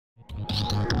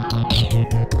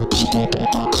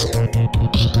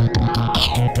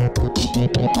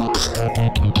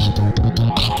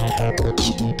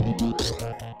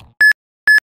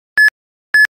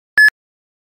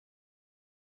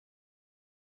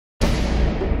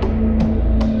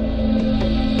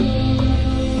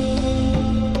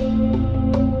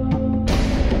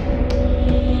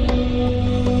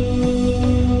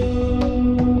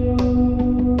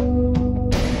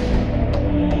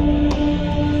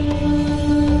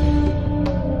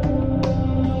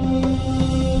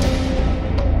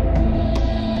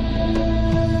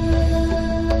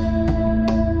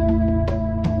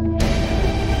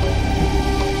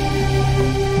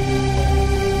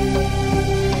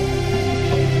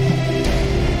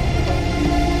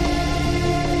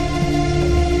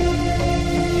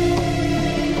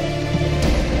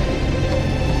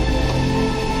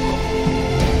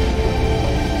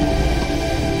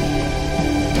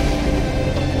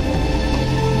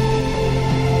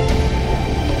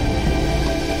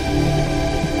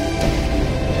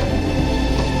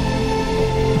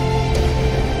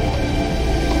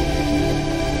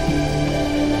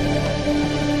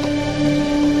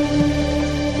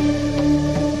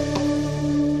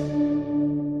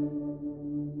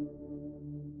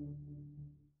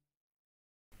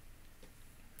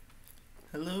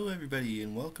Hello everybody,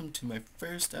 and welcome to my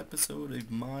first episode of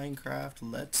Minecraft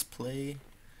Let's Play.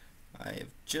 I have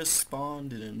just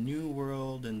spawned in a new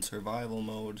world in survival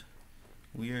mode.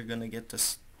 We are gonna get to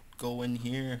go in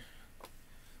here.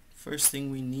 First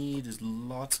thing we need is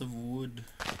lots of wood.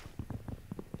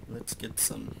 Let's get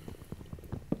some,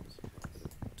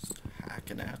 just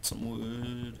hacking at some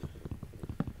wood.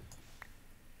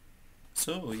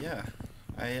 So yeah,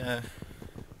 I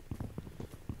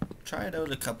tried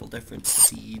out a couple different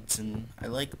seeds, and I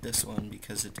like this one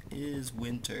because it is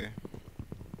winter.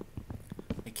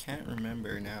 I can't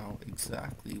remember now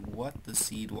exactly what the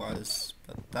seed was,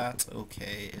 but that's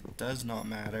okay. It does not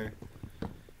matter.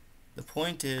 The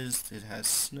point is it has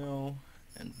snow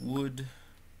and wood,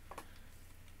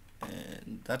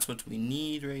 and that's what we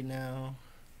need right now.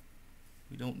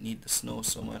 We don't need the snow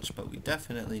so much, but we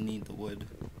definitely need the wood.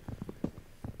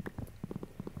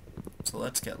 So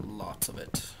let's get lots of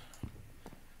it.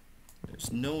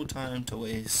 There's no time to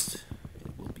waste.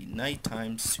 It will be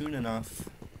nighttime soon enough.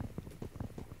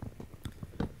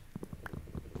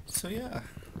 So yeah,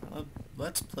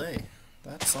 let's play.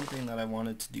 That's something that I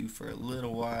wanted to do for a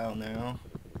little while now,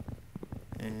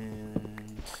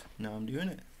 and now I'm doing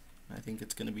it. I think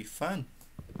it's gonna be fun,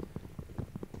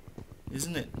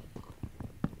 isn't it?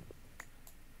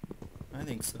 I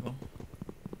think so.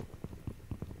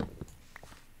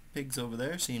 Pigs over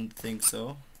there seem to think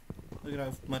so. Look at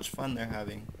how much fun they're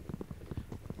having.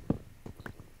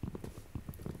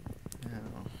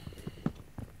 Now,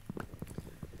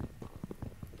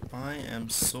 I am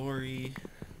sorry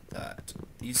that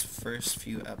these first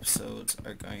few episodes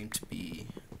are going to be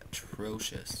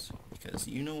atrocious, because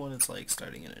you know what it's like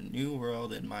starting in a new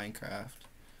world in Minecraft.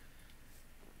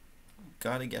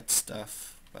 Gotta get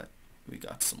stuff, but we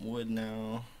got some wood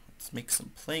now. Let's make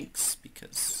some planks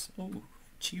because, oh,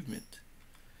 achievement.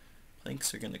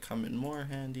 Planks are going to come in more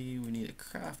handy. We need a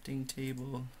crafting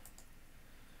table.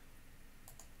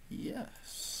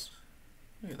 Yes.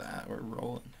 Look at that, we're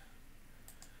rolling.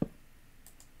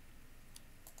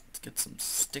 Let's get some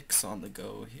sticks on the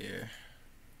go here.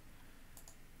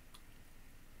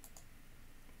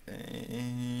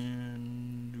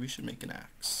 And we should make an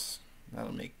axe.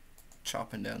 That'll make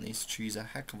chopping down these trees a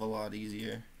heck of a lot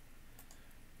easier.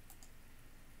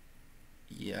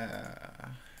 Yeah.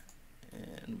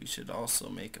 And we should also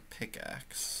make a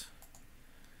pickaxe,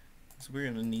 so we're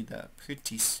gonna need that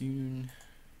pretty soon.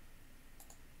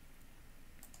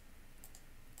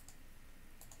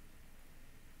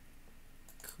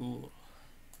 Cool.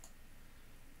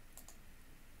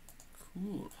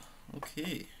 Cool.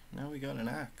 Okay, now we got an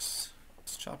axe.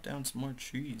 Let's chop down some more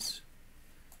trees.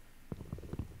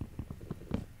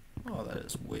 Oh, that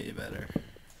is way better.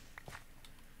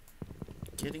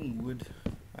 Getting wood.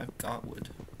 I've got wood.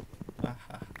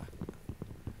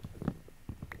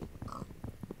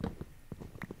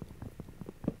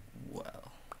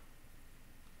 Well,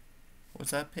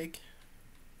 what's that, pig?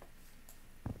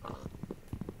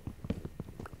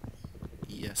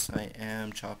 Yes, I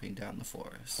am chopping down the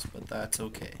forest, but that's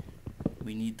okay.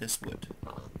 We need this wood.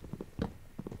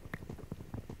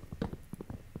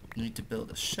 We need to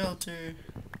build a shelter,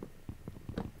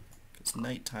 because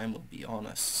nighttime will be on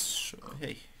us.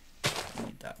 Hey, we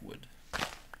need that wood.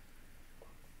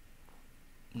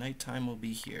 Nighttime will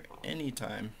be here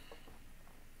anytime.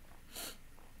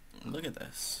 Look at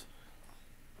this.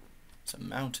 It's a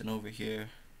mountain over here.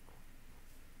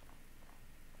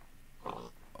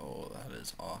 Oh, that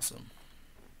is awesome.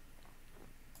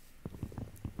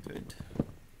 Good.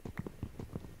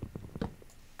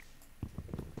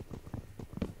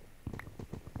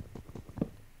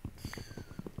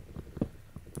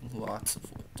 Lots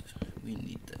of wood. We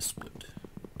need this wood.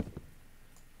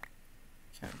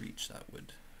 Can't reach that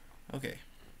wood. Okay.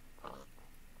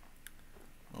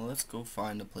 Well, let's go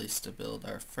find a place to build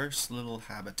our first little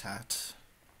habitat.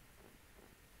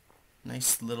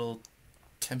 Nice little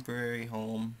temporary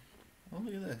home. Oh,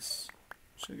 look at this.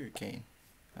 Sugar cane.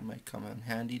 That might come in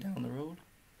handy down the road.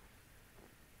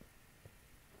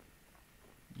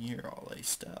 You're all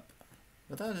iced up.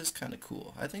 But that is kind of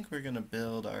cool. I think we're going to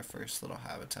build our first little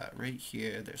habitat right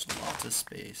here. There's lots of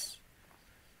space.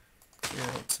 Clear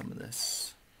out some of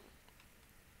this.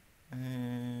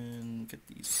 And get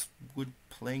these wood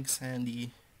planks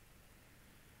handy.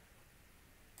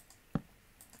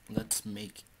 Let's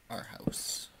make our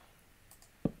house.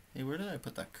 Hey, where did I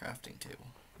put that crafting table?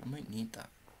 I might need that.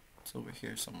 It's over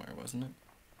here somewhere, wasn't it?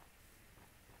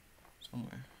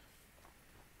 Somewhere.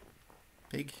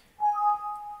 Pig.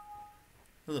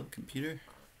 Hello, computer.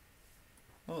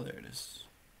 Oh, there it is.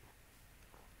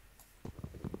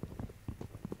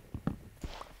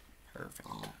 Perfect.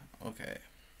 Okay.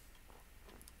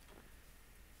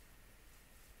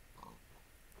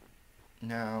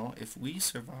 Now, if we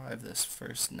survive this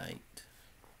first night,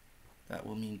 that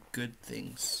will mean good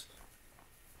things.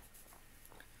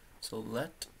 So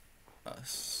let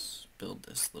us build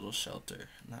this little shelter,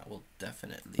 and that will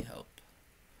definitely help.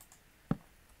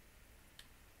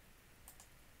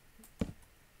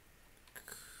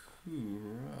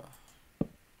 Hoorah.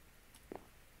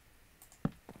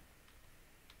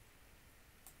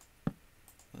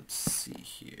 Let's see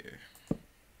here.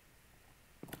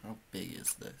 How big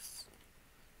is this?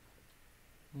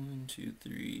 1, 2,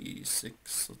 3,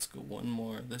 6. Let's go one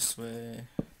more this way.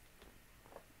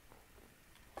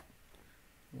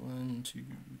 1, 2,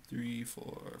 3,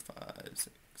 4, 5, 6,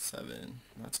 7.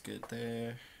 That's good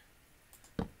there.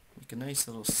 Make a nice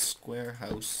little square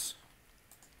house.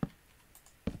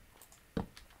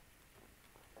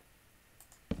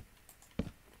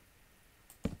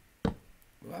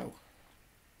 Wow.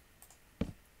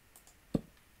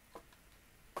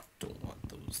 Don't want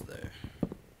those there.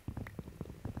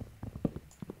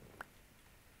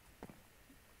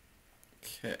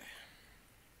 Okay.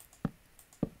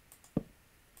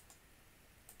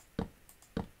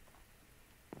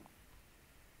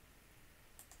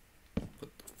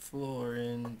 Put the floor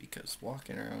in because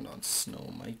walking around on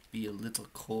snow might be a little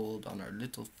cold on our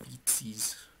little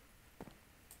feetsies.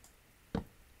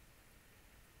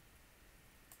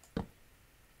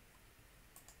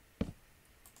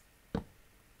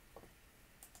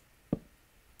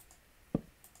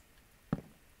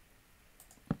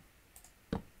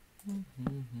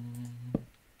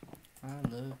 I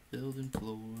love building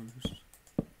floors.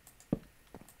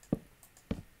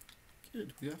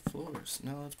 Good, we got floors.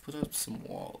 Now let's put up some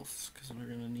walls, because we're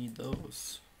going to need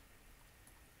those.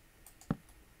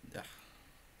 Yeah.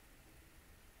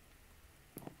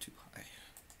 Too high.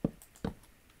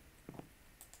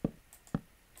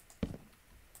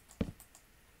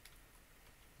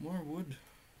 More wood.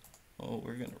 Oh,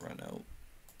 we're going to run out.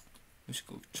 We should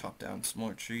go chop down some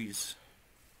more trees.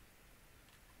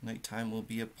 Nighttime will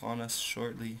be upon us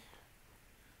shortly.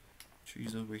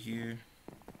 Trees over here.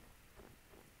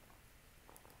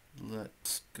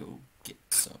 Let's go get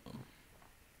some.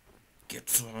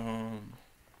 Get some.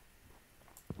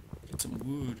 Get some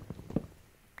wood.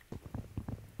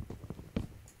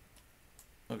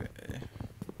 Okay.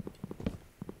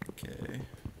 Okay.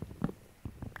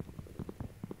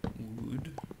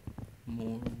 Wood.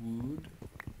 More wood.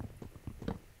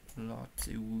 Lots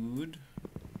of wood.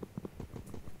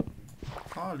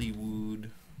 Hollywood.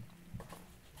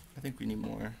 I think we need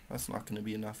more. That's not going to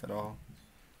be enough at all.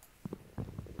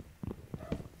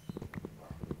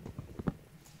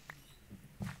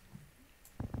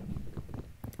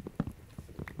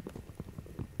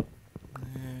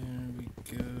 There we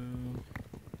go.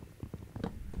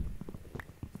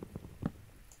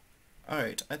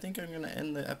 Alright, I think I'm going to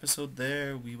end the episode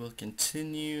there. We will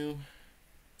continue.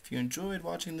 If you enjoyed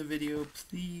watching the video,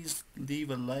 please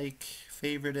leave a like,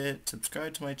 favorite it,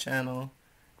 subscribe to my channel,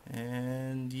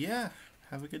 and yeah,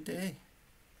 have a good day.